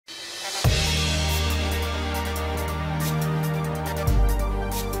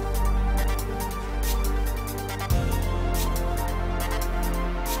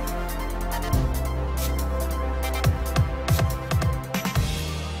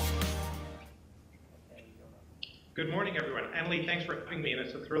Good morning, everyone. Annalie, thanks for having me, and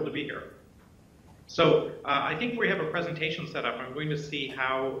it's a thrill to be here. So I think we have a presentation set up. I'm going to see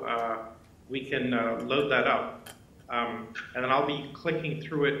how we can load that up. And then I'll be clicking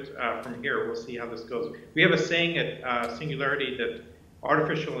through it from here. We'll see how this goes. We have a saying at Singularity that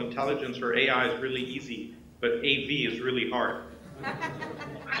artificial intelligence, or AI, is really easy, but AV is really hard.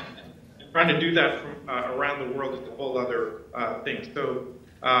 Trying to do that from around the world is a whole other thing. So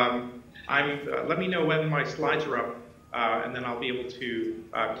let me know when my slides are up, and then I'll be able to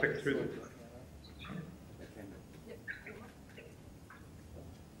click through them.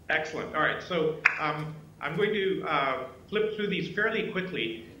 Excellent. All right. So I'm going to flip through these fairly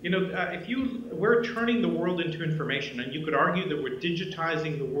quickly. You know, we're turning the world into information, and you could argue that we're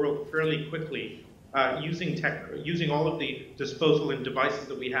digitizing the world fairly quickly using all of the disposal and devices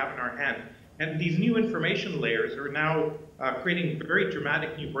that we have in our hand. And these new information layers are now creating very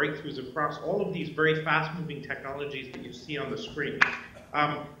dramatic new breakthroughs across all of these very fast-moving technologies that you see on the screen.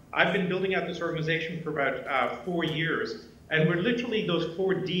 I've been building out this organization for about 4 years, and we're literally those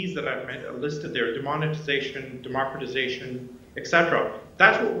 4 Ds that I've listed there: demonetization, democratization, etc.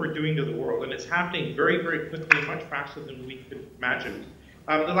 That's what we're doing to the world, and it's happening very, very quickly, much faster than we could imagine.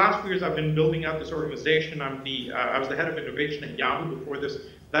 The last few years, I've been building out this organization. I was the head of innovation at Yahoo before this.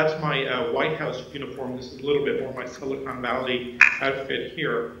 That's my White House uniform. This is a little bit more my Silicon Valley outfit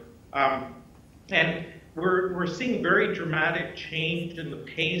here. And we're seeing very dramatic change in the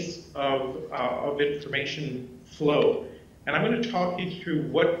pace of information flow. And I'm going to talk you through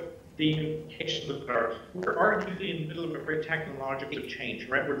what the implications of that are. We're arguably in the middle of a very technological change,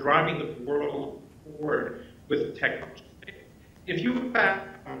 right? We're driving the world forward with technology. If you look back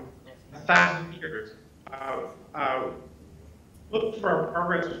 1,000 years, look for our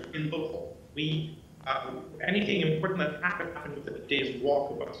progress in local. Anything important that happened within a day's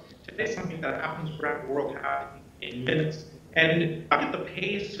walk of us. Today, something that happens around the world happens in minutes. And look at the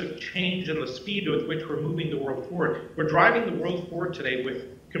pace of change and the speed with which we're moving the world forward. We're driving the world forward today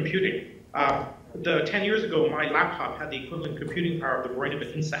with computing. 10 years ago, my laptop had the equivalent computing power of the brain of an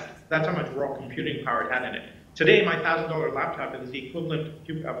insect. That's how much raw computing power it had in it. Today, my $1,000 laptop is the equivalent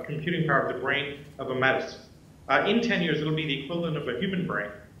of computing power of the brain of a mouse. In 10 years, it'll be the equivalent of a human brain.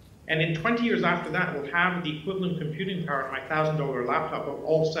 And in 20 years after that, we'll have the equivalent computing power of my $1,000 laptop of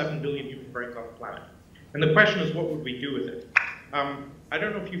all 7 billion human brains on the planet. And the question is, what would we do with it? I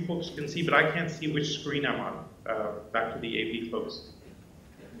don't know if you folks can see, but I can't see which screen I'm on. Back to the AV folks.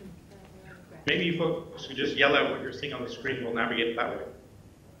 Maybe you folks should just yell out what you're seeing on the screen. We'll navigate it that way.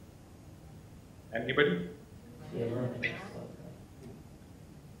 Anybody? Yeah.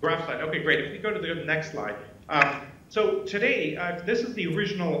 Graph slide. Okay, great. If we go to the next slide. So today, this is the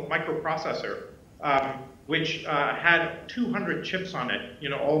original microprocessor, which had 200 chips on it,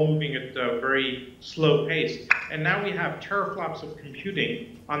 all moving at a very slow pace. And now we have teraflops of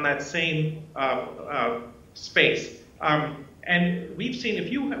computing on that same space. And we've seen,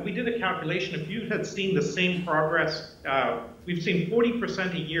 we did a calculation, if you had seen the same progress, we've seen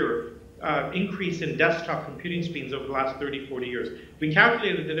 40% a year increase in desktop computing speeds over the last 30, 40 years. We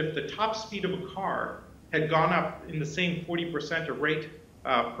calculated that if the top speed of a car had gone up in the same 40% rate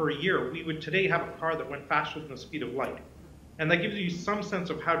per year, we would today have a car that went faster than the speed of light. And that gives you some sense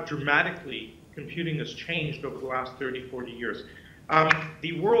of how dramatically computing has changed over the last 30, 40 years.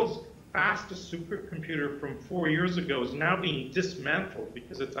 The world's fastest supercomputer from 4 years ago is now being dismantled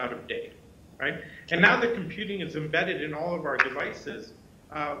because it's out of date, right? And now that computing is embedded in all of our devices,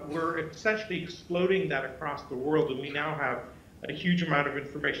 we're essentially exploding that across the world, and we now have a huge amount of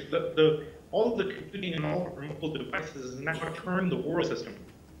information. All of the computing and all of our mobile devices is now turning the world system.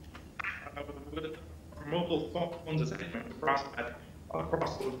 With our mobile phones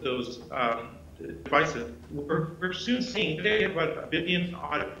across those devices, we're soon seeing today about 1 billion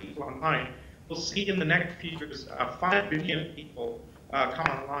odd people online. We'll see in the next few years 5 billion people come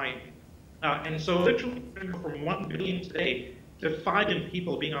online, and so literally from 1 billion today to 5 billion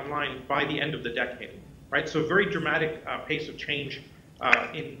people being online by the end of the decade, right? So very dramatic pace of change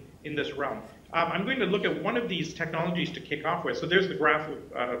in this realm. I'm going to look at one of these technologies to kick off with. So there's the graph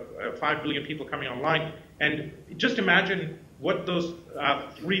of 5 billion people coming online. And just imagine what those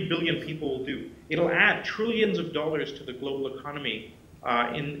 3 billion people will do. It'll add trillions of dollars to the global economy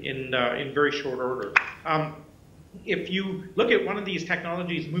in very short order. If you look at one of these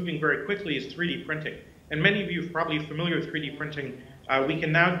technologies moving very quickly is 3D printing. And many of you are probably familiar with 3D printing. We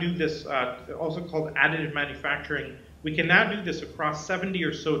can now do this, also called additive manufacturing. We can now do this across 70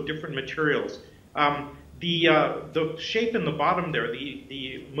 or so different materials. The shape in the bottom there,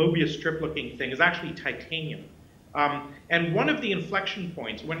 the Mobius strip looking thing, is actually titanium. And one of the inflection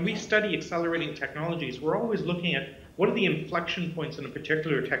points, when we study accelerating technologies, we're always looking at what are the inflection points in a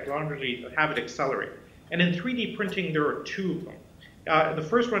particular technology that have it accelerate. And in 3D printing, there are two of them. The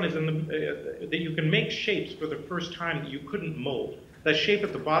first one is that you can make shapes for the first time that you couldn't mold. That shape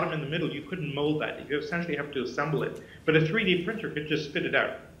at the bottom and the middle, you couldn't mold that. You essentially have to assemble it. But a 3D printer could just spit it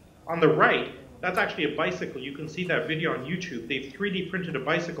out. On the right, that's actually a bicycle. You can see that video on YouTube. They've 3D printed a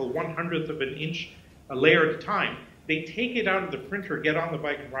bicycle 1/100th of an inch a layer at a time. They take it out of the printer, get on the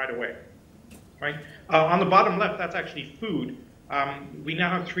bike, and ride away. Right? On the bottom left, that's actually food. We now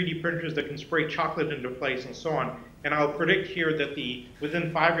have 3D printers that can spray chocolate into place and so on. And I'll predict here that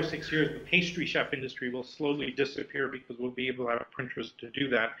within 5 or 6 years, the pastry chef industry will slowly disappear because we'll be able to have printers to do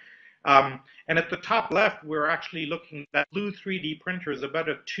that. And at the top left, we're actually looking at blue 3D printer is about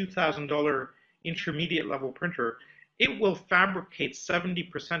a $2,000 intermediate level printer. It will fabricate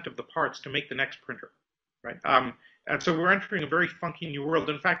 70% of the parts to make the next printer, right? And so we're entering a very funky new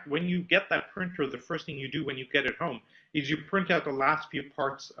world. In fact, when you get that printer, the first thing you do when you get it home is you print out the last few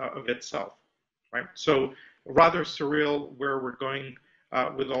parts of itself, right? So rather surreal where we're going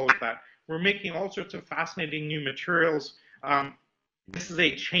with all of that. We're making all sorts of fascinating new materials. This is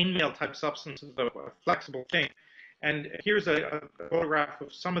a chainmail type substance, a flexible thing. And here's a photograph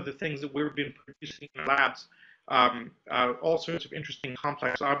of some of the things that we've been producing in labs. All sorts of interesting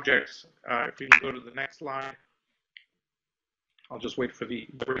complex objects. If we can go to the next slide. I'll just wait for there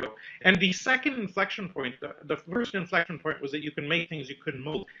we go. And the second inflection point, the first inflection point was that you can make things you couldn't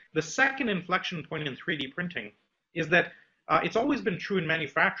mold. The second inflection point in 3D printing is that it's always been true in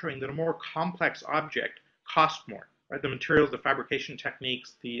manufacturing that a more complex object costs more, right? The materials, the fabrication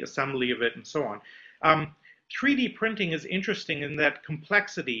techniques, the assembly of it, and so on. 3D printing is interesting in that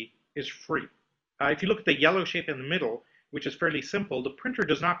complexity is free. If you look at the yellow shape in the middle, which is fairly simple, the printer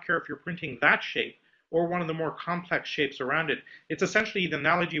does not care if you're printing that shape or one of the more complex shapes around it. It's essentially, the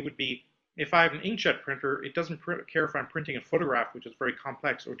analogy would be, if I have an inkjet printer, it doesn't care if I'm printing a photograph, which is very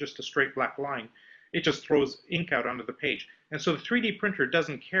complex, or just a straight black line. It just throws ink out onto the page. And so the 3D printer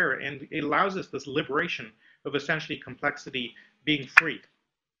doesn't care, and it allows us this liberation of essentially complexity being free.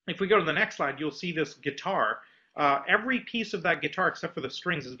 If we go to the next slide, you'll see this guitar. Every piece of that guitar, except for the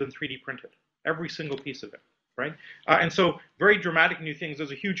strings, has been 3D printed. Every single piece of it. Right? And so very dramatic new things.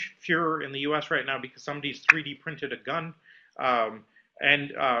 There's a huge furor in the US right now because somebody's 3D printed a gun,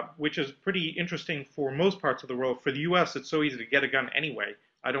 which is pretty interesting for most parts of the world. For the US, it's so easy to get a gun anyway.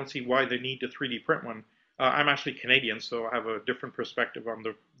 I don't see why they need to 3D print one. I'm actually Canadian, so I have a different perspective on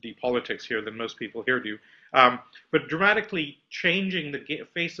the politics here than most people here do. But dramatically changing the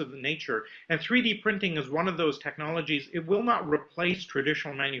face of the nature. And 3D printing is one of those technologies. It will not replace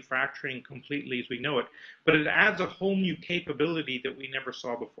traditional manufacturing completely as we know it, but it adds a whole new capability that we never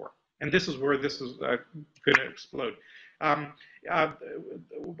saw before. And this is where this is going to explode.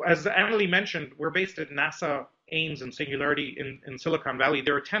 As Emily mentioned, we're based at NASA Ames and Singularity in Silicon Valley.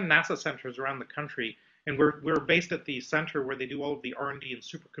 There are 10 NASA centers around the country. And we're based at the center where they do all of the R&D and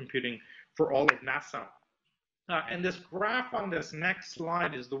supercomputing for all of NASA. And this graph on this next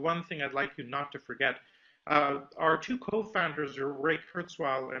slide is the one thing I'd like you not to forget. Our two co-founders are Ray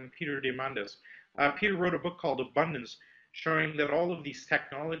Kurzweil and Peter Diamandis. Peter wrote a book called Abundance, showing that all of these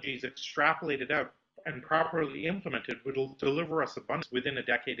technologies extrapolated out and properly implemented will deliver us abundance within a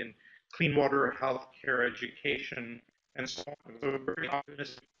decade in clean water, healthcare, education, and so on. So we're very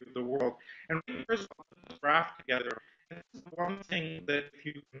optimistic with the world. And we put this graph together. And this is one thing that if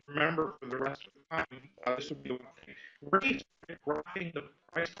you can remember for the rest of the time, this would be one thing. We're graphing the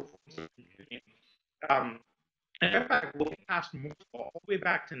price performance of computing. And in fact, we'll past all the way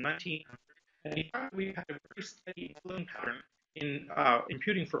back to 1900. And in fact, we've had a very steady doubling pattern in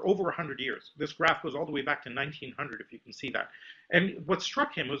computing for over 100 years. This graph goes all the way back to 1900, if you can see that. And what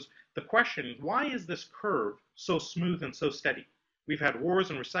struck him was the question, why is this curve so smooth and so steady? We've had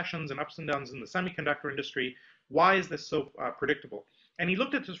wars and recessions and ups and downs in the semiconductor industry. Why is this so predictable? And he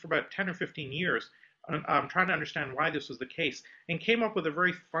looked at this for about 10 or 15 years, trying to understand why this was the case, and came up with a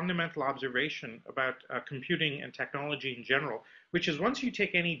very fundamental observation about computing and technology in general, which is once you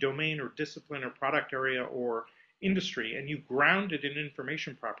take any domain or discipline or product area or industry and you ground it in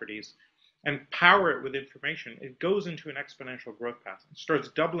information properties and power it with information, it goes into an exponential growth path. It starts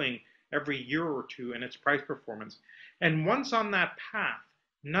doubling every year or two in its price performance. And once on that path,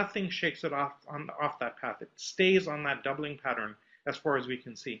 nothing shakes it off that path. It stays on that doubling pattern as far as we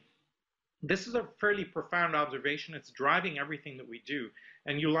can see. This is a fairly profound observation. It's driving everything that we do,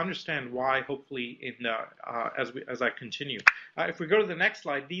 and you'll understand why, hopefully, as I continue. If we go to the next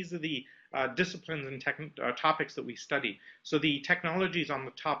slide, these are the disciplines and topics that we study. So the technologies on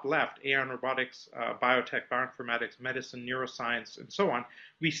the top left, AI and robotics, biotech, bioinformatics, medicine, neuroscience, and so on,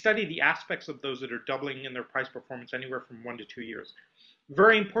 we study the aspects of those that are doubling in their price performance anywhere from 1 to 2 years.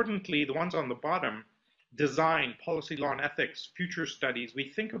 Very importantly, the ones on the bottom, design, policy, law, and ethics, future studies,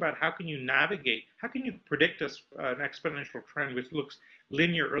 we think about how can you navigate, how can you predict an exponential trend which looks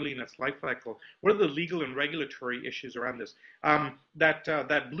linear early in its life cycle? What are the legal and regulatory issues around this?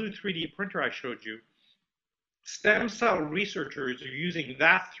 That blue 3D printer I showed you, stem cell researchers are using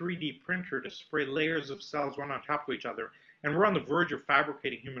that 3D printer to spray layers of cells one on top of each other, and we're on the verge of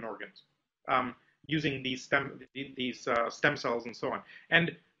fabricating human organs using these stem cells and so on.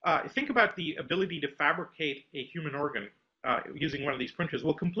 And think about the ability to fabricate a human organ using one of these printers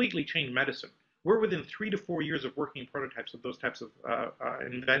will completely change medicine. We're within 3 to 4 years of working prototypes of those types of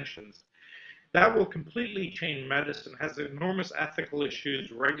inventions. That will completely change medicine, has enormous ethical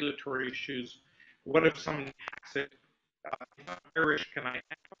issues, regulatory issues. What if someone hacks it? If I'm Irish, can I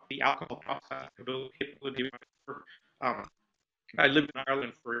hack the alcohol process capability of my I lived in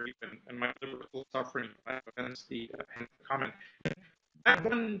Ireland for a year, and my liver was still suffering, hence the comment. That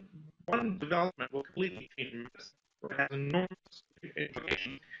one development will completely change medicine. It has enormous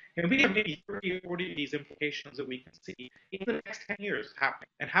implications. And we have maybe 30 or 40 of these implications that we can see in the next 10 years happening.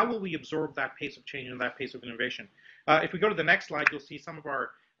 And how will we absorb that pace of change and that pace of innovation? If we go to the next slide, you'll see some of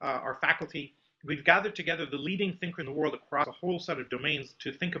our faculty. We've gathered together the leading thinkers in the world across a whole set of domains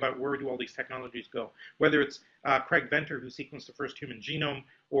to think about where do all these technologies go. Whether it's Craig Venter, who sequenced the first human genome,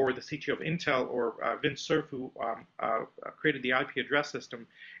 or the CTO of Intel, or Vince Cerf, who created the IP address system.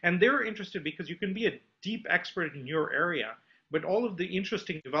 And they're interested because you can be a deep expert in your area, but all of the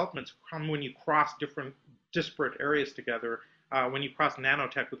interesting developments come when you cross different disparate areas together, when you cross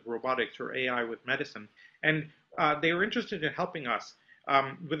nanotech with robotics or AI with medicine. And they are interested in helping us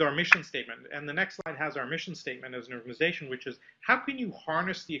with our mission statement. And the next slide has our mission statement as an organization, which is how can you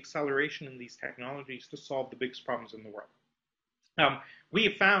harness the acceleration in these technologies to solve the biggest problems in the world? We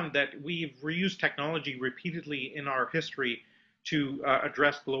have found that we've reused technology repeatedly in our history to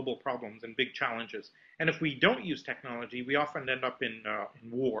address global problems and big challenges. And if we don't use technology, we often end up in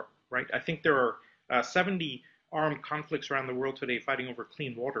war, right? I think there are 70 armed conflicts around the world today fighting over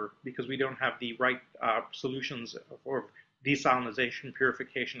clean water because we don't have the right solutions for desalinization,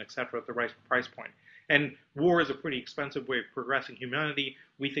 purification, et cetera, at the right price point. And war is a pretty expensive way of progressing humanity.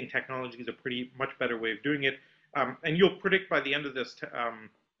 We think technology is a pretty much better way of doing it. And you'll predict by the end of this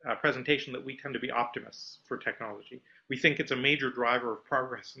presentation that we tend to be optimists for technology. We think it's a major driver of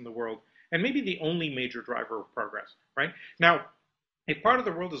progress in the world, and maybe the only major driver of progress, right? Now, if part of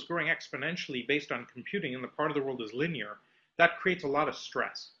the world is growing exponentially based on computing and the part of the world is linear, that creates a lot of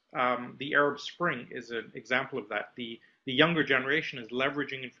stress. The Arab Spring is an example of that. The younger generation is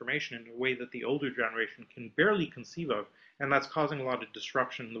leveraging information in a way that the older generation can barely conceive of, and that's causing a lot of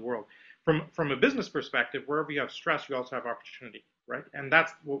disruption in the world. From a business perspective, wherever you have stress, you also have opportunity, right? And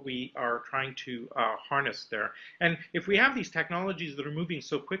that's what we are trying to harness there. And if we have these technologies that are moving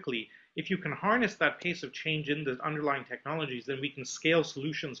so quickly, if you can harness that pace of change in the underlying technologies, then we can scale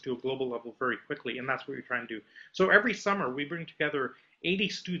solutions to a global level very quickly, and that's what we're trying to do. So every summer, we bring together 80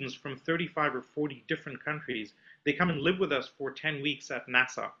 students from 35 or 40 different countries. They come and live with us for 10 weeks at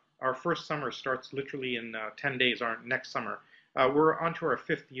NASA. Our first summer starts literally in 10 days, our next summer. We're on to our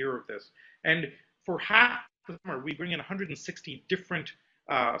 5th year of this. And for half the summer, we bring in 160 different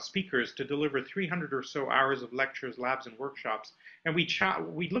speakers to deliver 300 or so hours of lectures, labs, and workshops. And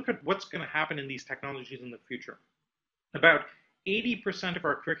we look at what's going to happen in these technologies in the future. About 80% of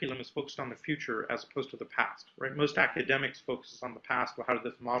our curriculum is focused on the future as opposed to the past, right? Most academics focus on the past. Well, how did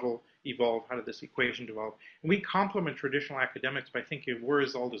this model evolve? How did this equation develop? And we complement traditional academics by thinking, where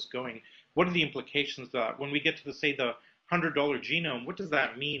is all this going? What are the implications of that? When we get to, say, the $100 genome, what does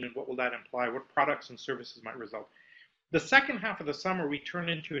that mean and what will that imply? What products and services might result? The second half of the summer, we turn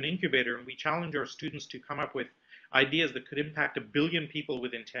into an incubator and we challenge our students to come up with ideas that could impact 1 billion people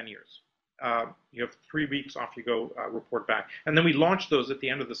within 10 years. You have 3 weeks, off you go, report back. And then we launch those at the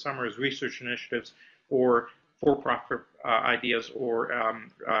end of the summer as research initiatives or for-profit ideas or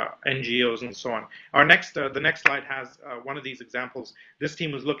NGOs and so on. The next slide has one of these examples. This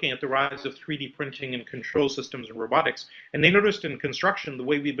team was looking at the rise of 3D printing and control systems and robotics, and they noticed in construction the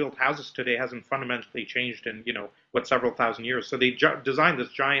way we build houses today hasn't fundamentally changed in several thousand years. So they designed this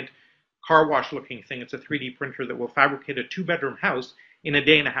giant car wash-looking thing. It's a 3D printer that will fabricate a 2-bedroom house in a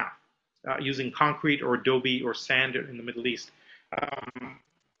day and a half. Using concrete or adobe or sand in the Middle East.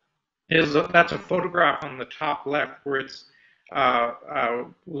 That's a photograph on the top left where it's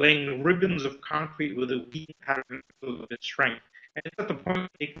laying ribbons of concrete with a weave pattern of its strength. And it's at the point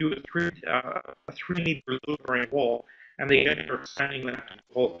they do a 3-meter low-grade wall, and they end up expanding that to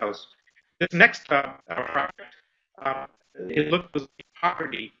the whole house. This next project, it looked at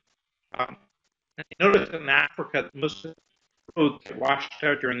poverty. Um, and notice in Africa, most of the roads get washed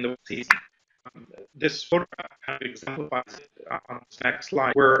out during the wet season. This photograph kind of exemplifies it on this next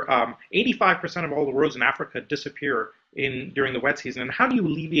slide, where 85% of all the roads in Africa disappear during the wet season. And how do you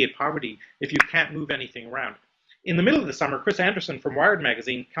alleviate poverty if you can't move anything around? In the middle of the summer, Chris Anderson from Wired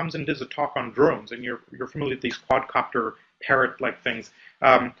magazine comes and does a talk on drones, and you're familiar with these quadcopter parrot-like things.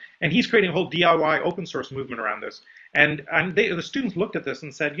 And he's creating a whole DIY open source movement around this. And the students looked at this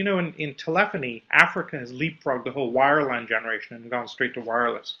and said, you know, in telephony, Africa has leapfrogged the whole wireline generation and gone straight to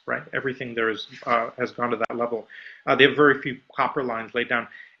wireless, right? Everything there has gone to that level. They have very few copper lines laid down.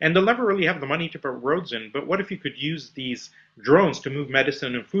 And they'll never really have the money to put roads in, but what if you could use these drones to move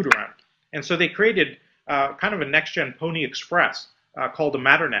medicine and food around? And so they created kind of a next-gen Pony Express called the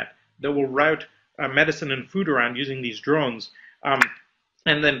Matternet that will route medicine and food around using these drones.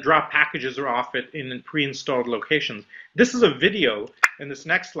 And then drop packages off it in pre-installed locations. This is a video in this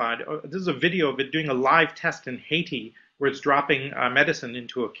next slide. This is a video of it doing a live test in Haiti where it's dropping medicine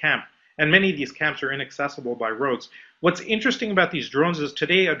into a camp. And many of these camps are inaccessible by roads. What's interesting about these drones is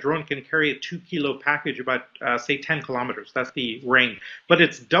today a drone can carry a 2-kilo package about, say, 10 kilometers. That's the range. But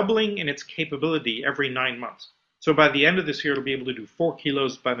it's doubling in its capability every 9 months. So by the end of this year, it'll be able to do 4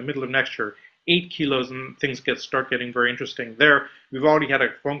 kilos. By the middle of next year, 8 kilos, and things start getting very interesting there. We've already had a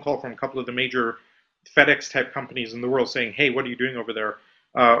phone call from a couple of the major FedEx type companies in the world saying, hey, what are you doing over there?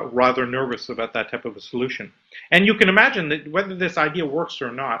 Rather nervous about that type of a solution. And you can imagine that whether this idea works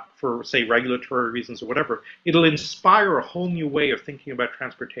or not for, say, regulatory reasons or whatever, it'll inspire a whole new way of thinking about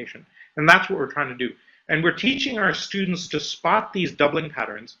transportation. And that's what we're trying to do. And we're teaching our students to spot these doubling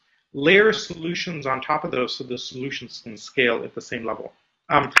patterns, layer solutions on top of those so the solutions can scale at the same level.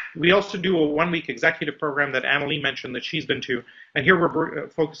 We also do a 1-week executive program that Annalie mentioned that she's been to, and here we're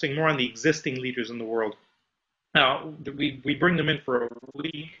focusing more on the existing leaders in the world. We bring them in for a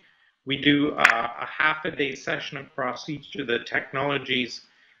week. We do a half-a-day session across each of the technologies,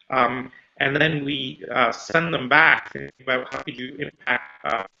 and then we send them back thinking about how could you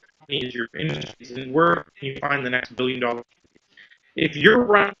impact companies, your industries, and where can you find the next $1 billion. If you're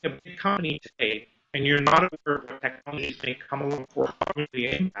running a big company today, and you're not aware of what technologies may come along for how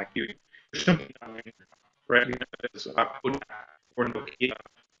they impact you, you're simply not going to, right? It's Kodak or Nokia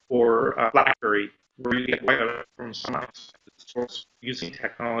or BlackBerry, where you get wiped out from someone else using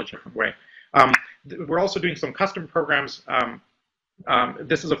technology in a different way. We're also doing some custom programs.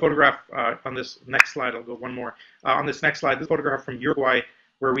 This is a photograph on this next slide. I'll go one more. On this next slide, this photograph from Uruguay,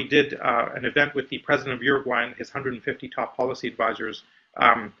 where we did an event with the president of Uruguay and his 150 top policy advisors.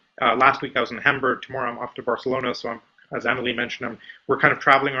 Last week I was in Hamburg. Tomorrow I'm off to Barcelona. So as Annalie mentioned, we're kind of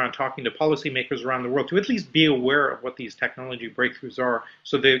traveling around talking to policymakers around the world to at least be aware of what these technology breakthroughs are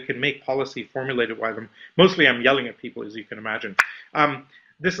so they can make policy formulated by them. Mostly I'm yelling at people, as you can imagine.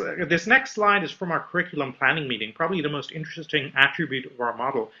 This next slide is from our curriculum planning meeting, probably the most interesting attribute of our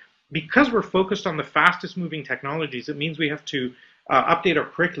model. Because we're focused on the fastest moving technologies, it means we have to update our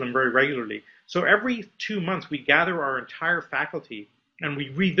curriculum very regularly. So every 2 months we gather our entire faculty and we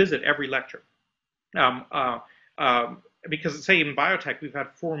revisit every lecture. Because say in biotech, we've had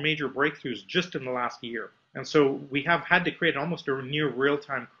 4 major breakthroughs just in the last year. And so we have had to create almost a near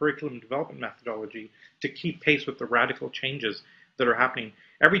real-time curriculum development methodology to keep pace with the radical changes that are happening.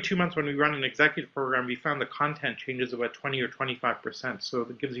 Every 2 months when we run an executive program, we found the content changes about 20 or 25%. So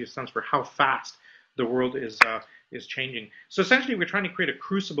that gives you a sense for how fast the world is changing. So essentially, we're trying to create a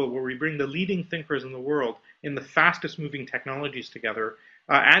crucible where we bring the leading thinkers in the world in the fastest moving technologies together,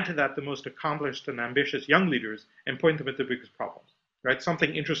 add to that the most accomplished and ambitious young leaders, and point them at the biggest problems. Right?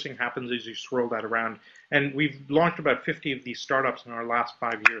 Something interesting happens as you swirl that around. And we've launched about 50 of these startups in our last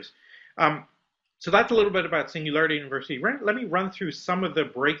 5 years. So that's a little bit about Singularity University. Let me run through some of the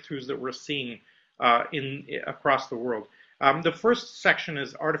breakthroughs that we're seeing across the world. The first section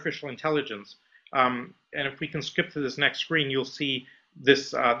is artificial intelligence. And if we can skip to this next screen, you'll see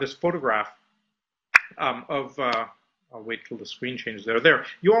this photograph I'll wait till the screen changes there. There,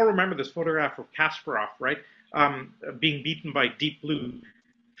 you all remember this photograph of Kasparov, right? Being beaten by Deep Blue.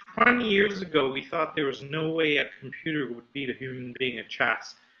 20 years ago, we thought there was no way a computer would beat a human being at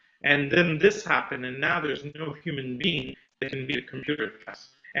chess. And then this happened, and now there's no human being that can beat a computer at chess.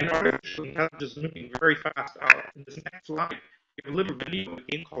 And artificial intelligence is moving very fast. In this next slide, we have a little video of a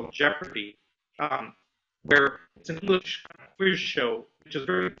game called Jeopardy, where it's an English quiz show, which is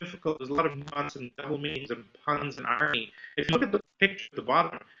very difficult. There's a lot of nuance and double meanings and puns and irony. If you look at the picture at the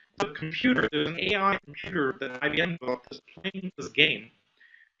bottom, computer, there's an AI computer that IBM developed that's playing this game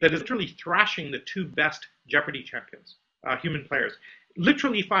that is literally thrashing the two best Jeopardy champions, human players.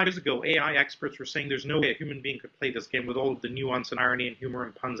 Literally 5 years ago, AI experts were saying there's no way a human being could play this game with all of the nuance and irony and humor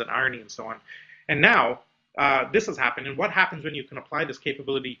and puns and irony and so on. And now this has happened. And what happens when you can apply this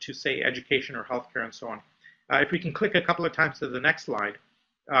capability to, say, education or healthcare and so on? If we can click a couple of times to the next slide,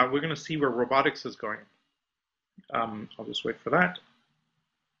 we're going to see where robotics is going. I'll just wait for that.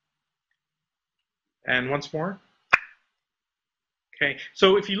 And once more. Okay,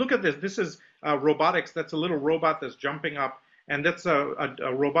 so if you look at this, this is robotics. That's a little robot that's jumping up, and that's a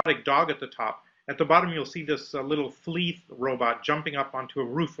robotic dog at the top. At the bottom, you'll see this little flea robot jumping up onto a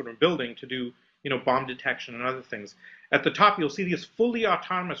roof of a building to do, bomb detection and other things. At the top, you'll see this fully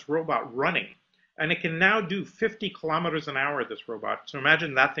autonomous robot running, and it can now do 50 kilometers an hour, this robot. So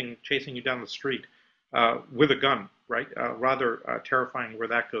imagine that thing chasing you down the street with a gun, right? Rather terrifying where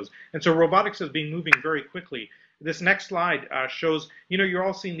that goes. And so robotics has been moving very quickly. This next slide shows, you're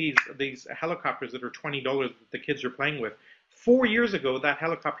all seeing these helicopters that are $20 that the kids are playing with. 4 years ago, that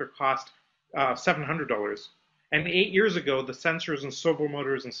helicopter cost $700. And 8 years ago, the sensors and servo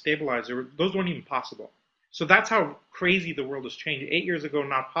motors and stabilizer, those weren't even possible. So that's how crazy the world has changed. 8 years ago,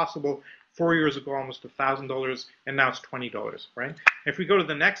 not possible. 4 years ago, almost $1,000, and now it's $20, right? If we go to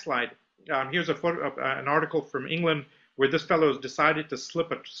the next slide, here's a photo of an article from England where this fellow has decided to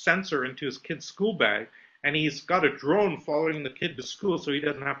slip a sensor into his kid's school bag, and he's got a drone following the kid to school so he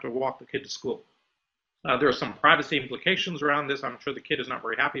doesn't have to walk the kid to school. There are some privacy implications around this. I'm sure the kid is not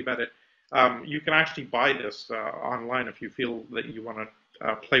very happy about it. You can actually buy this online if you feel that you want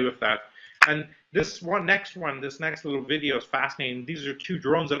to play with that. And this next little video is fascinating. These are two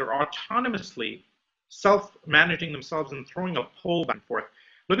drones that are autonomously self-managing themselves and throwing a pole back and forth.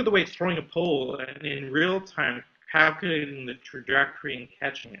 Look at the way it's throwing a pole and in real time calculating the trajectory and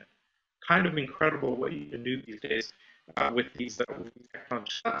catching it. Kind of incredible what you can do these days with these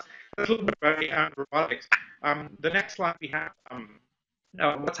technologies. That's a little bit about robotics. The next slide we have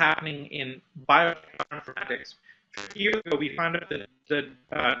what's happening in bioinformatics. 50 years ago, we found out that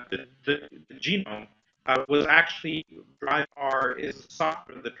the genome was actually is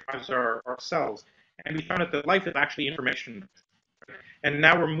software that drives our cells, and we found out that life is actually information. And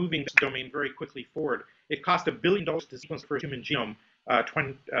now we're moving this domain very quickly forward. It cost $1 billion to sequence the first human genome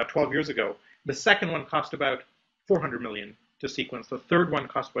 12 years ago. The second one cost about 400 million to sequence. The third one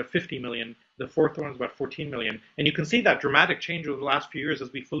cost about 50 million. The fourth one is about 14 million. And you can see that dramatic change over the last few years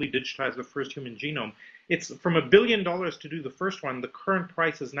as we fully digitize the first human genome. It's from $1 billion to do the first one. The current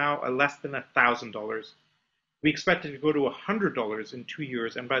price is now less than $1,000. We expect it to go to $100 in 2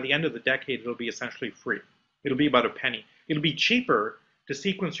 years, and by the end of the decade, it'll be essentially free. It'll be about a penny. It'll be cheaper to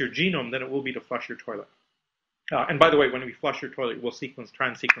sequence your genome than it will be to flush your toilet. And by the way, when we flush your toilet, we'll try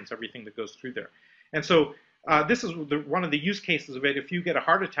and sequence everything that goes through there. And so this is one of the use cases of it. If you get a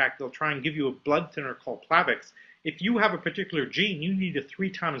heart attack, they'll try and give you a blood thinner called Plavix. If you have a particular gene, you need a 3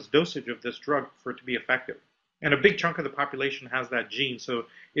 times dosage of this drug for it to be effective. And a big chunk of the population has that gene, so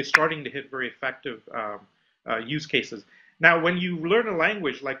it's starting to hit very effective use cases. Now, when you learn a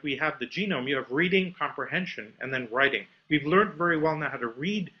language like we have the genome, you have reading, comprehension, and then writing. We've learned very well now how to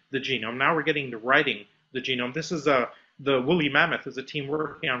read the genome. Now we're getting to writing the genome. This is the woolly mammoth is a team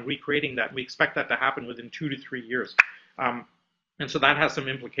working on recreating that. We expect that to happen within 2 to 3 years. And so that has some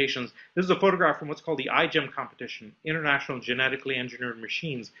implications. This is a photograph from what's called the iGEM competition, International Genetically Engineered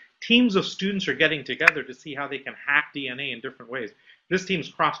Machines. Teams of students are getting together to see how they can hack DNA in different ways. This team's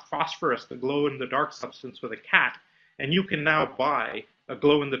crossed phosphorus, the glow-in-the-dark substance, with a cat, and you can now buy a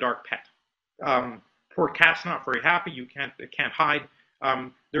glow-in-the-dark pet. Poor cat's not very happy. It can't hide.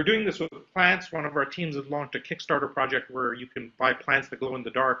 They're doing this with plants. One of our teams has launched a Kickstarter project where you can buy plants that glow in the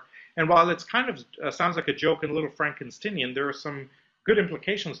dark. And while it's kind of sounds like a joke and a little Frankensteinian, there are some good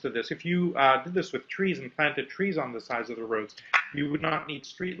implications to this. If you did this with trees and planted trees on the sides of the roads, you would not need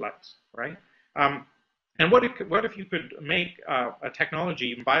street lights, right? And what if you could make a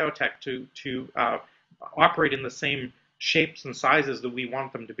technology, biotech, to operate in the same shapes and sizes that we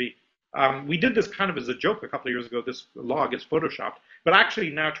want them to be? We did this kind of as a joke a couple of years ago. This log is photoshopped, but actually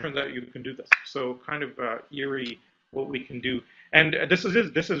now it turns out you can do this. So kind of eerie what we can do. And this is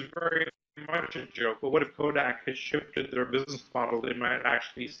very much a joke. But what if Kodak had shifted their business model? They might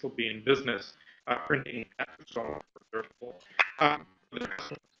actually still be in business printing and so on.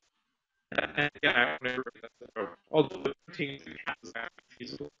 And again, I want to although the printing is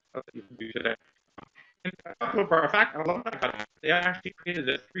feasible that you can do today. And a couple of our alumni got they actually created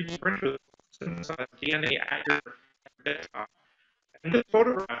a 3D printer that synthesized DNA at your desktop. And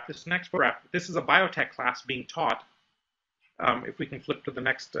this next photograph, this is a biotech class being taught If we can flip to the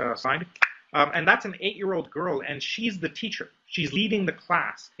next slide. And that's an 8-year-old girl, and she's the teacher. She's leading the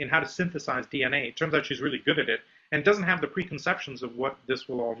class in how to synthesize DNA. It turns out she's really good at it and doesn't have the preconceptions of what this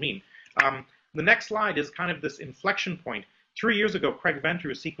will all mean. The next slide is kind of this inflection point. 3 years ago, Craig Venter,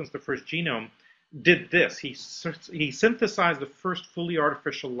 who sequenced the first genome, did this. He synthesized the first fully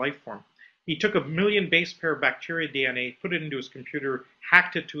artificial life form. He took 1 million base pair bacteria DNA, put it into his computer,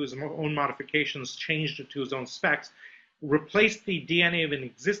 hacked it to his own modifications, changed it to his own specs, replaced the DNA of an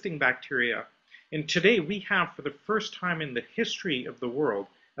existing bacteria. And today we have, for the first time in the history of the world,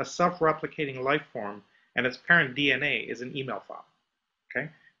 a self-replicating life form, and its parent DNA is an email file. Okay?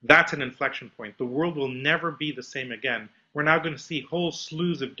 That's an inflection point. The world will never be the same again. We're now going to see whole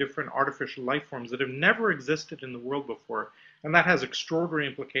slews of different artificial life forms that have never existed in the world before. And that has extraordinary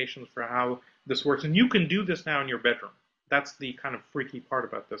implications for how this works. And you can do this now in your bedroom. That's the kind of freaky part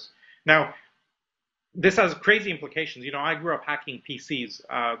about this. Now, this has crazy implications. You know, I grew up hacking PCs.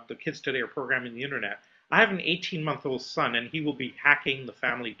 The kids today are programming the internet. I have an 18-month-old son, and he will be hacking the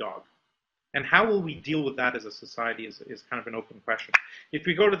family dog. And how will we deal with that as a society is kind of an open question. If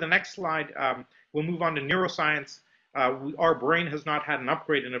we go to the next slide, we'll move on to neuroscience. Our brain has not had an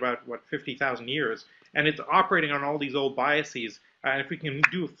upgrade in about, 50,000 years. And it's operating on all these old biases. And if we can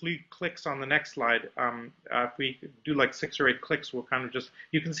do a few clicks on the next slide, if we do like 6 or 8 clicks, we'll kind of just,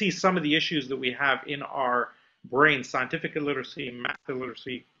 you can see some of the issues that we have in our brain: scientific illiteracy, math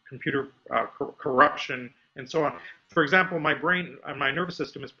illiteracy, computer corruption, and so on. For example, my brain, my nervous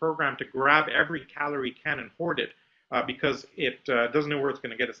system is programmed to grab every calorie it can and hoard it because it doesn't know where it's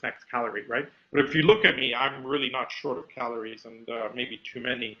going to get its next calorie, right? But if you look at me, I'm really not short of calories and maybe too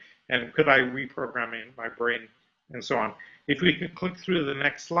many. And could I reprogram my brain and so on? If we could click through to the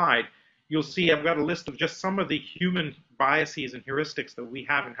next slide, you'll see I've got a list of just some of the human biases and heuristics that we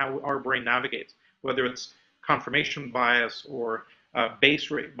have and how our brain navigates, whether it's confirmation bias or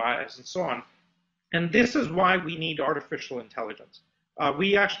base rate bias and so on. And this is why we need artificial intelligence.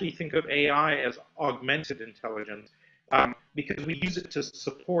 We actually think of AI as augmented intelligence because we use it to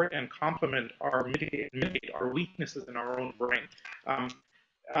support and complement or mitigate our weaknesses in our own brain.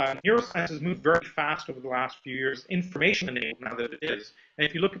 Neuroscience has moved very fast over the last few years, information enabled now that it is. And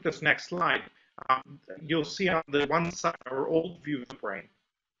if you look at this next slide, you'll see on the one side our old view of the brain,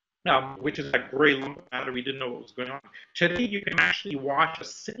 which is that gray lump of matter. We didn't know what was going on. Today, you can actually watch a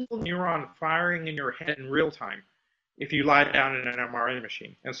single neuron firing in your head in real time if you lie down in an MRI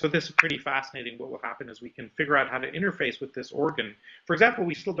machine. And so this is pretty fascinating. What will happen is we can figure out how to interface with this organ. For example,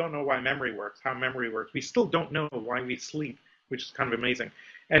 we still don't know why memory works, how memory works. We still don't know why we sleep, which is kind of amazing.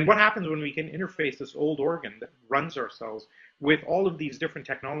 And what happens when we can interface this old organ that runs our cells with all of these different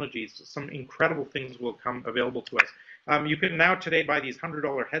technologies? Some incredible things will come available to us. You can now today buy these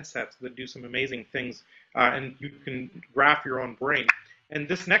 $100 headsets that do some amazing things, and you can graph your own brain. And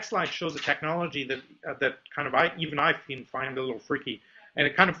this next slide shows a technology that kind of even I find a little freaky, and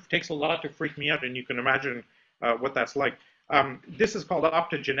it kind of takes a lot to freak me out, and you can imagine what that's like. This is called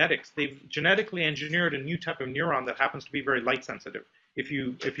optogenetics. They've genetically engineered a new type of neuron that happens to be very light sensitive. If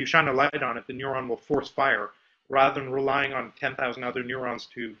you shine a light on it, the neuron will force fire. Rather than relying on 10,000 other neurons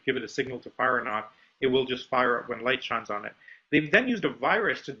to give it a signal to fire or not, it will just fire when light shines on it. They've then used a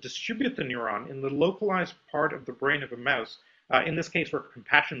virus to distribute the neuron in the localized part of the brain of a mouse, in this case where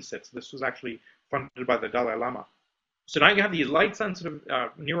compassion sits. This was actually funded by the Dalai Lama. So now you have these light-sensitive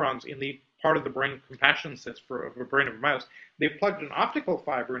neurons in the part of the brain compassion sits for a brain of a mouse. They've plugged an optical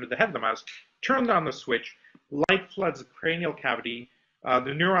fiber into the head of the mouse, turned on the switch, light floods the cranial cavity,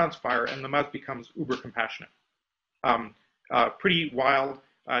 the neurons fire, and the mouse becomes uber compassionate. Pretty wild.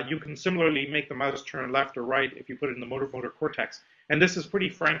 You can similarly make the mouse turn left or right if you put it in the motor cortex. And this is pretty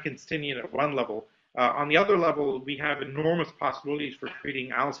Frankensteinian at one level. On the other level, we have enormous possibilities for treating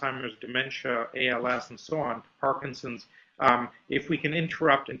Alzheimer's, dementia, ALS, and so on, Parkinson's. If we can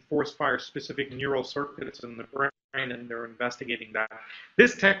interrupt and force fire specific neural circuits in the brain, and they're investigating that.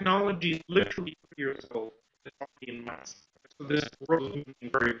 This technology is literally 2 years old. It's already in mass. So this world is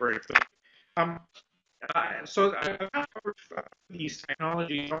moving very, very fast. So I've covered these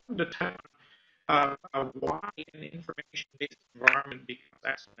technologies. I wanted to touch on why an information-based environment becomes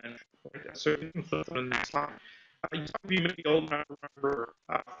exponential. So you can flip to the next slide. Some of you may be old enough to remember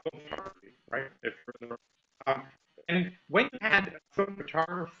photography, right? If you're in the room. And when you had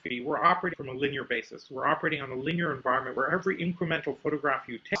photography, we're operating from a linear basis. We're operating on a linear environment where every incremental photograph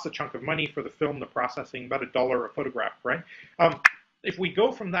you take a chunk of money for the film, the processing, about $1 a photograph, right? If we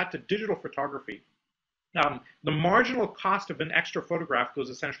go from that to digital photography, the marginal cost of an extra photograph goes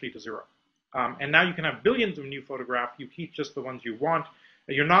essentially to zero. And now you can have billions of new photographs. You keep just the ones you want.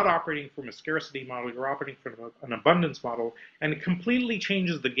 You're not operating from a scarcity model, you're operating from an abundance model, and it completely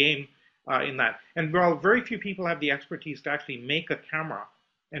changes the game in that. And while very few people have the expertise to actually make a camera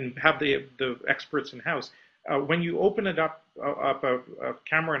and have the experts in-house, when you open it up a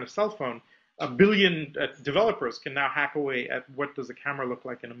camera and a cell phone, a billion developers can now hack away at what does a camera look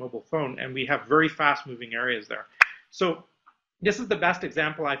like in a mobile phone, and we have very fast-moving areas there. So this is the best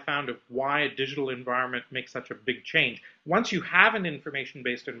example I found of why a digital environment makes such a big change. Once you have an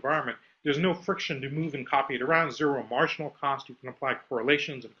information-based environment, there's no friction to move and copy it around, zero marginal cost. You can apply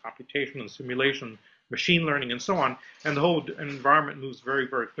correlations and computation and simulation, machine learning, and so on, and the whole environment moves very,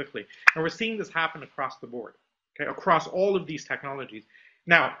 very quickly. And we're seeing this happen across the board, okay, across all of these technologies.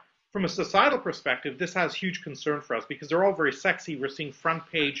 Now, from a societal perspective, this has huge concern for us because they're all very sexy. We're seeing front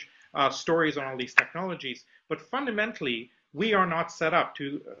page stories on all these technologies, but fundamentally, we are not set up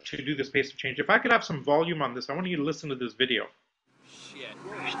to do this pace of change. If I could have some volume on this, I want you to listen to this video. Shit.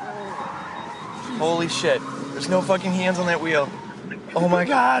 Holy shit. There's no fucking hands on that wheel. Oh my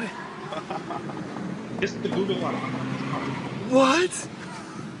god. This is the Google one. What?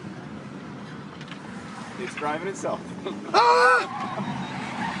 It's driving itself.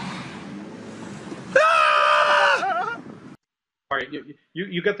 All right,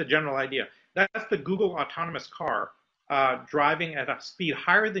 you get the general idea. That's the Google autonomous car driving at a speed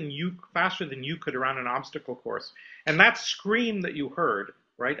faster than you could around an obstacle course. And that scream that you heard,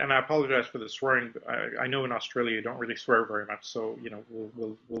 right? And I apologize for the swearing. I know in Australia you don't really swear very much, so you know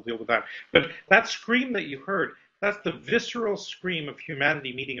we'll deal with that. But that scream that you heard, that's the visceral scream of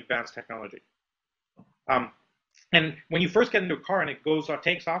humanity meeting advanced technology. And when you first get into a car and it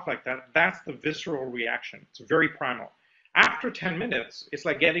takes off like that, that's the visceral reaction. It's very primal. After 10 minutes, it's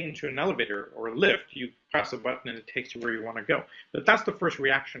like getting into an elevator or a lift. You press a button and it takes you where you want to go. But that's the first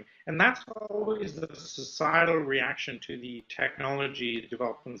reaction. And that's always the societal reaction to the technology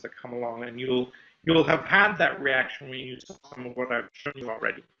developments that come along. And you'll have had that reaction when you saw some of what I've shown you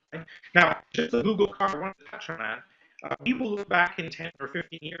already. Right? Now, just the Google car, I want to touch on that. We will look back in 10 or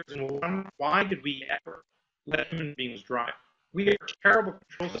 15 years and we'll wonder, why did we ever let human beings drive? We have terrible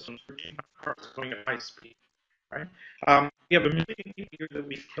control systems for cars going at high speed. Right? We have 1 million people here that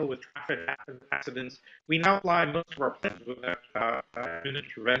we kill with traffic accidents. We now fly most of our planes without human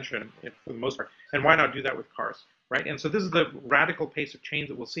intervention for the most part. And why not do that with cars? Right? And so this is the radical pace of change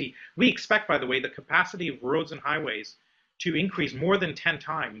that we'll see. We expect, by the way, the capacity of roads and highways to increase more than 10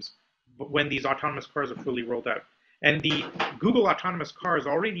 times when these autonomous cars are fully rolled out. And the Google autonomous car has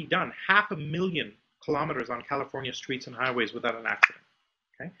already done 500,000 kilometers on California streets and highways without an accident.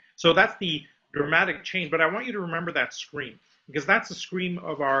 Okay? So that's the dramatic change, but I want you to remember that scream, because that's the scream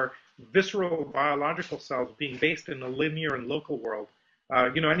of our visceral biological cells being based in the linear and local world.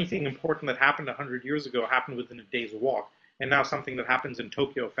 Anything important that happened 100 years ago happened within a day's walk, and now something that happens in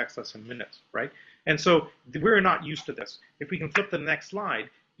Tokyo affects us in minutes, right? And so we're not used to this. If we can flip the next slide,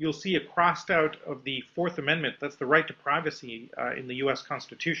 you'll see a crossed out of the Fourth Amendment. That's the right to privacy in the US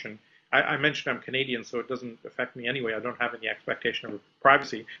Constitution. I mentioned I'm Canadian, so it doesn't affect me anyway. I don't have any expectation of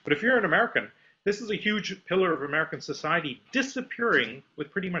privacy. But if you're an American, this is a huge pillar of American society disappearing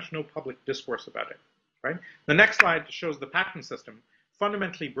with pretty much no public discourse about it, right? The next slide shows the patent system,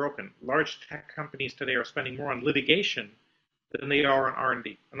 fundamentally broken. Large tech companies today are spending more on litigation than they are on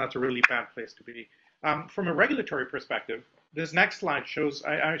R&D, and that's a really bad place to be. From a regulatory perspective, this next slide shows,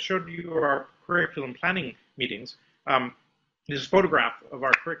 I showed you our curriculum planning meetings. This is a photograph of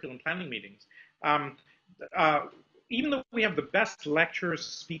our curriculum planning meetings. Even though we have the best lecturers,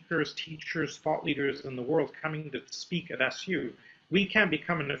 speakers, teachers, thought leaders in the world coming to speak at SU, we can't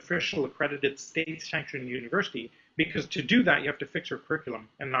become an official accredited state-sanctioned university, because to do that, you have to fix your curriculum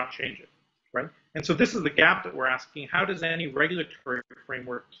and not change it, right? And so this is the gap that we're asking. How does any regulatory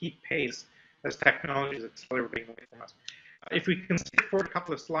framework keep pace as technology is accelerating away from us? If we can skip forward a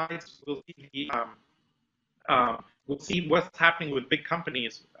couple of slides, we'll see what's happening with big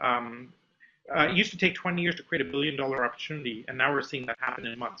companies. It used to take 20 years to create $1 billion opportunity, and now we're seeing that happen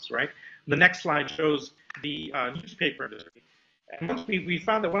in months, right? The next slide shows the newspaper industry. And we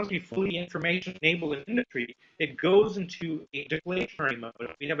found that once we fully information enable an industry, it goes into a deflationary mode.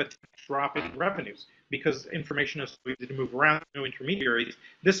 We have a drop in revenues because information is so easy to move around, no intermediaries.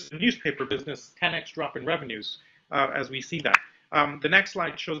 This newspaper business, 10x drop in revenues as we see that. The next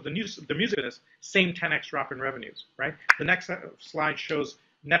slide shows the music business, same 10x drop in revenues, right? The next slide shows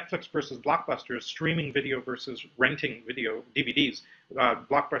Netflix versus Blockbuster, streaming video versus renting video, DVDs.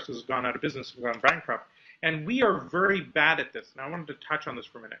 Blockbuster has gone out of business, gone bankrupt. And we are very bad at this. Now I wanted to touch on this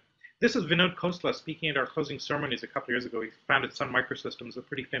for a minute. This is Vinod Khosla speaking at our closing ceremonies a couple of years ago. He founded Sun Microsystems, a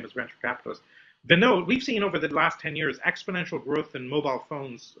pretty famous venture capitalist. Vinod, we've seen over the last 10 years exponential growth in mobile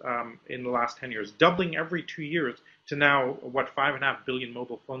phones in the last 10 years, doubling every 2 years to now, what, 5.5 billion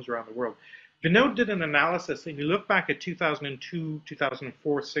mobile phones around the world. Vinod did an analysis, and he looked back at 2002,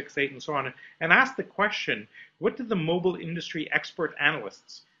 2004, 6, 8, and so on, and asked the question, what did the mobile industry expert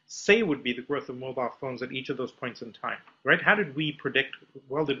analysts say would be the growth of mobile phones at each of those points in time, right? How did we predict,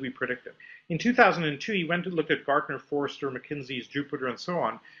 well, did we predict it? In 2002, he went and looked at Gartner, Forrester, McKinsey's, Jupiter, and so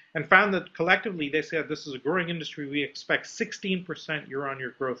on, and found that collectively they said this is a growing industry. We expect 16%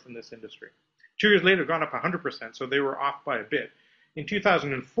 year-on-year growth in this industry. 2 years later, gone up 100%, so they were off by a bit. In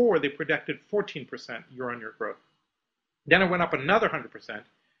 2004, they predicted 14% year-on-year growth. Then it went up another 100%,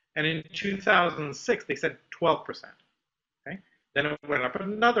 and in 2006, they said 12%. Okay? Then it went up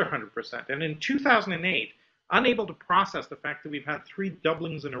another 100%, and in 2008, unable to process the fact that we've had 3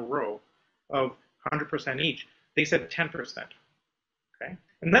 doublings in a row of 100% each, they said 10%. Okay?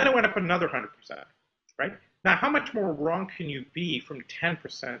 And then it went up another 100%, right? Now, how much more wrong can you be from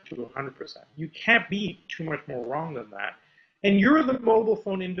 10% to 100%? You can't be too much more wrong than that. And you're the mobile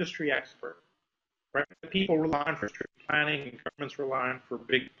phone industry expert, right? People rely on for strategic planning, and governments rely on for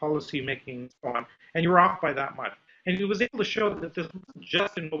big policy making, and so on, and you're off by that much. And he was able to show that this wasn't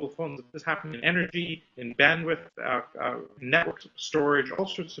just in mobile phones, that this happened in energy, in bandwidth, network storage, all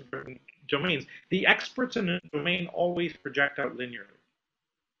sorts of different domains. The experts in the domain always project out linearly.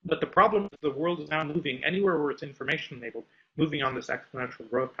 But the problem is the world is now moving anywhere where it's information enabled, moving on this exponential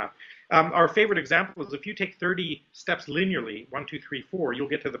growth path. Our favorite example is if you take 30 steps linearly, 1, 2, 3, 4, you'll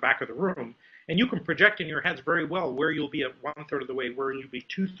get to the back of the room, and you can project in your heads very well where you'll be at 1/3 of the way, where you'll be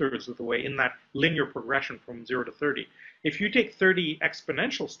 2/3 of the way in that linear progression from 0 to 30. If you take 30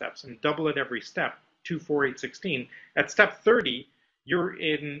 exponential steps and double it every step, 2, 4, 8, 16, at step 30, you're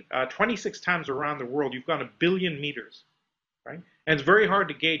in 26 times around the world. You've gone 1 billion meters, right? And it's very hard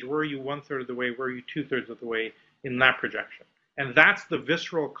to gauge where are you 1/3 of the way, where are you 2/3 of the way in that projection. And that's the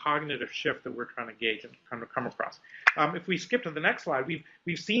visceral cognitive shift that we're trying to gauge and kind of come across. If we skip to the next slide,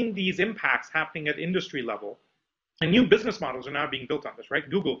 we've seen these impacts happening at industry level. And new business models are now being built on this, right?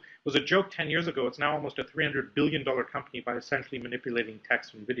 Google was a joke 10 years ago. It's now almost a $300 billion company by essentially manipulating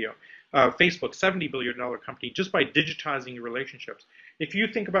text and video. Facebook, $70 billion company just by digitizing your relationships. If you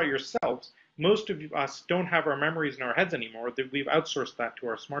think about yourselves, most of us don't have our memories in our heads anymore. We've outsourced that to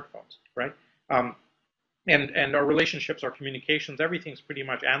our smartphones, right? And our relationships, our communications, everything's pretty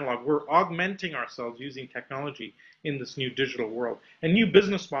much analog. We're augmenting ourselves using technology in this new digital world. And new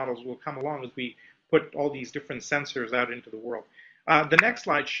business models will come along as we put all these different sensors out into the world. The next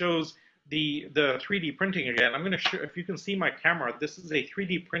slide shows the 3D printing again. I'm going to show, if you can see my camera, this is a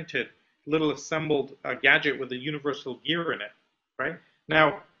 3D printed little assembled gadget with a universal gear in it, right?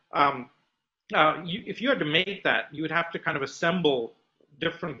 Now, if you had to make that, you would have to kind of assemble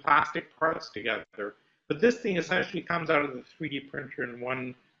different plastic parts together. But this thing essentially comes out of the 3D printer in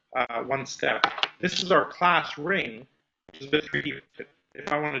one step. This is our class ring, which is the 3D printed. If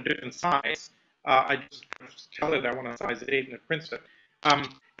I want to do it in size, I just tell it I want a size 8 and it prints it. And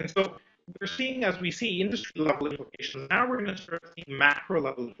so we're seeing, as we see industry level implications, now we're going to start seeing macro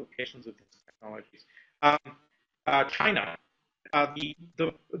level implications of these technologies. China.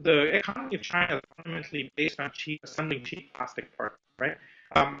 The economy of China is fundamentally based on assembling cheap plastic parts, right?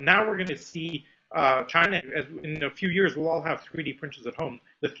 Now we're going to see China, in a few years, we'll all have 3D printers at home.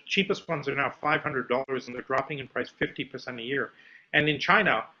 The cheapest ones are now $500, and they're dropping in price 50% a year. And in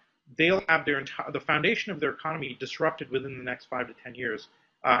China, they'll have the foundation of their economy disrupted within the next 5 to 10 years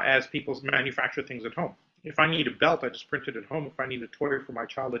as people manufacture things at home. If I need a belt, I just print it at home. If I need a toy for my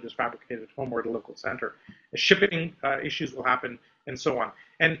child, I just fabricate it at home or at a local center. Shipping issues will happen, and so on.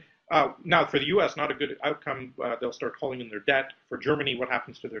 And now, for the U.S., not a good outcome. They'll start calling in their debt. For Germany, what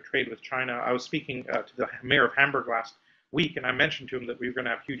happens to their trade with China? I was speaking to the mayor of Hamburg last week, and I mentioned to him that we were going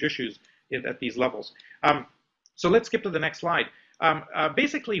to have huge issues at these levels. So let's skip to the next slide.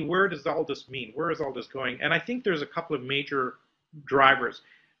 Basically, where does all this mean? Where is all this going? And I think there's a couple of major drivers.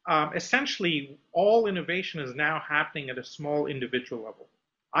 Essentially, all innovation is now happening at a small individual level.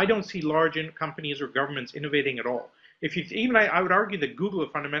 I don't see large companies or governments innovating at all. I would argue that Google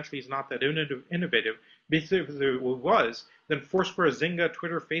fundamentally is not that innovative. Because if it was, then Foursquare, Zynga,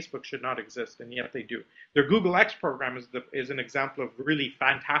 Twitter, Facebook should not exist, and yet they do. Their Google X program is an example of really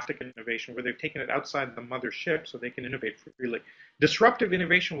fantastic innovation where they've taken it outside the mothership so they can innovate freely. Disruptive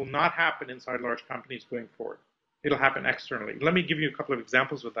innovation will not happen inside large companies going forward. It'll happen externally. Let me give you a couple of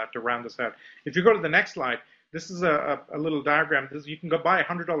examples of that to round this out. If you go to the next slide, this is a little diagram. You can go buy a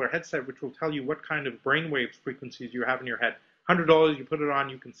 $100 headset, which will tell you what kind of brainwave frequencies you have in your head. $100, you put it on,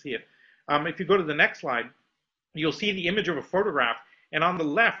 you can see it. If you go to the next slide, you'll see the image of a photograph, And on the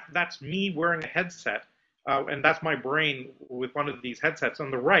left, that's me wearing a headset, and that's my brain with one of these headsets.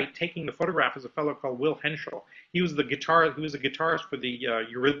 On the right, taking the photograph, is a fellow called Will Henschel. He was a guitarist for the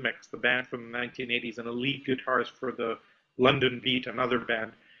Eurythmics, the band from the 1980s, and a lead guitarist for the London Beat, another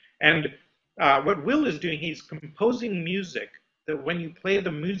band. And what Will is doing, he's composing music that when you play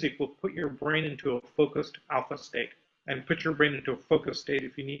the music will put your brain into a focused alpha state, and put your brain into a focused state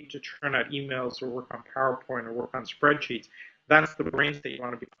if you need to churn out emails or work on PowerPoint or work on spreadsheets. That's the brain state you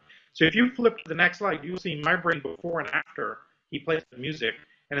want to be. So if you flip to the next slide, you'll see my brain before and after he plays the music.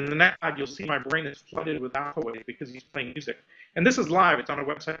 And in the next slide, you'll see my brain is flooded with alpha waves because he's playing music. And this is live. It's on a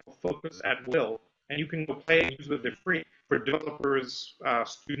website called Focus at Will. And you can go play and use it. They're free for developers,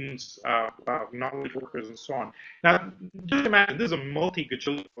 students, knowledge workers, and so on. Now, just imagine, this is a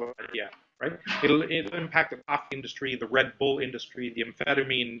multi-gajillion idea, right? It'll impact the coffee industry, the Red Bull industry, the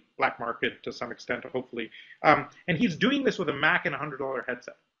amphetamine black market to some extent, hopefully. And he's doing this with a Mac and a $100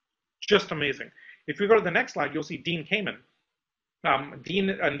 headset. Just amazing. If we go to the next slide, you'll see Dean Kamen. Dean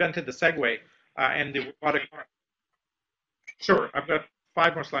invented the Segway and the robotic car. Sure, I've got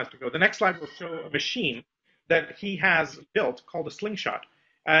 5 more slides to go. The next slide will show a machine that he has built called a slingshot.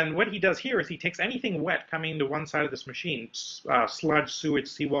 And what he does here is he takes anything wet coming to one side of this machine, sludge, sewage,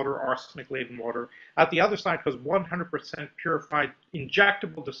 seawater, arsenic-laden water. At the other side goes 100% purified,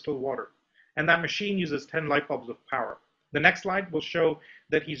 injectable distilled water. And that machine uses 10 light bulbs of power. The next slide will show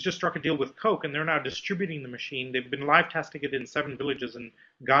that he's just struck a deal with Coke, and they're now distributing the machine. They've been live testing it in 7 villages in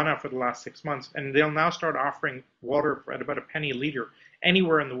Ghana for the last 6 months, and they'll now start offering water at about a penny a liter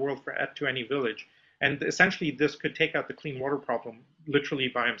anywhere in the world to any village. And essentially, this could take out the clean water problem literally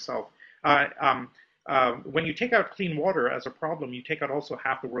by himself. When you take out clean water as a problem, you take out also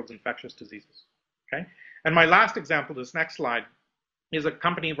half the world's infectious diseases. Okay. And my last example, this next slide, is a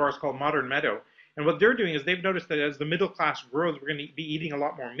company of ours called Modern Meadow. And what they're doing is they've noticed that as the middle class grows, we're going to be eating a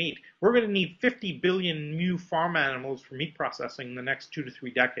lot more meat. We're going to need 50 billion new farm animals for meat processing in the next 2 to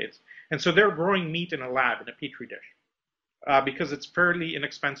 3 decades. And so they're growing meat in a lab, in a petri dish, because it's fairly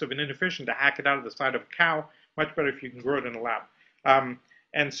inexpensive and inefficient to hack it out of the side of a cow. Much better if you can grow it in a lab.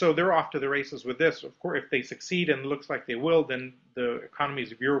 And so they're off to the races with this. Of course, if they succeed, and it looks like they will, then the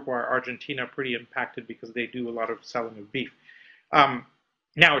economies of Uruguay, Argentina are pretty impacted because they do a lot of selling of beef.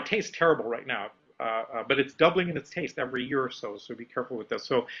 Now, it tastes terrible right now. But it's doubling in its taste every year or so be careful with this.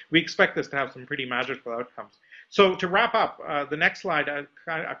 So we expect this to have some pretty magical outcomes. So to wrap up, the next slide,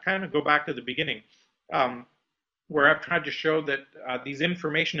 I kind of go back to the beginning, where I've tried to show that these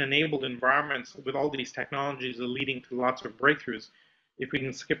information-enabled environments with all these technologies are leading to lots of breakthroughs. If we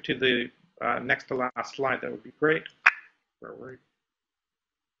can skip to the next to last slide, that would be great. Where were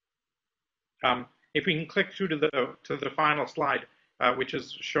we? If we can click through to the final slide, which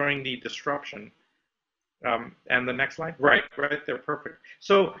is showing the disruption. And the next slide, right there, perfect.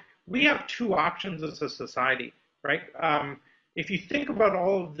 So we have 2 options as a society, right? If you think about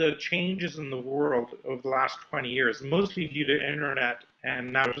all of the changes in the world over the last 20 years, mostly due to internet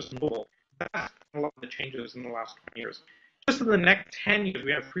and now just mobile, that's a lot of the changes in the last 20 years. Just in the next 10 years,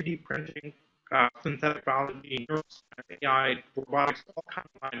 we have 3D printing, synthetic biology, neuroscience, AI, robotics, all kinds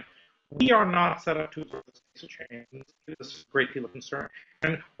of lines. We are not set up to absorb this pace of change. This is a great deal of concern.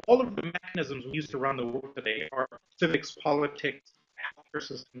 And all of the mechanisms we use to run the world today are civics, politics, healthcare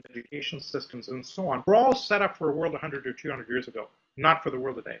systems, education systems, and so on. We're all set up for a world 100 or 200 years ago, not for the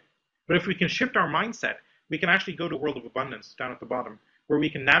world today. But if we can shift our mindset, we can actually go to a world of abundance down at the bottom, where we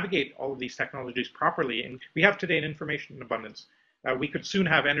can navigate all of these technologies properly. And we have today an information abundance. We could soon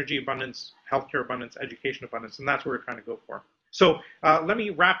have energy abundance, healthcare abundance, education abundance, and that's what we're trying to go for. So let me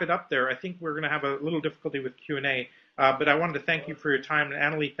wrap it up there. I think we're going to have a little difficulty with Q&A, but I wanted to thank you for your time. And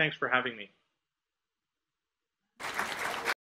Annalie, thanks for having me.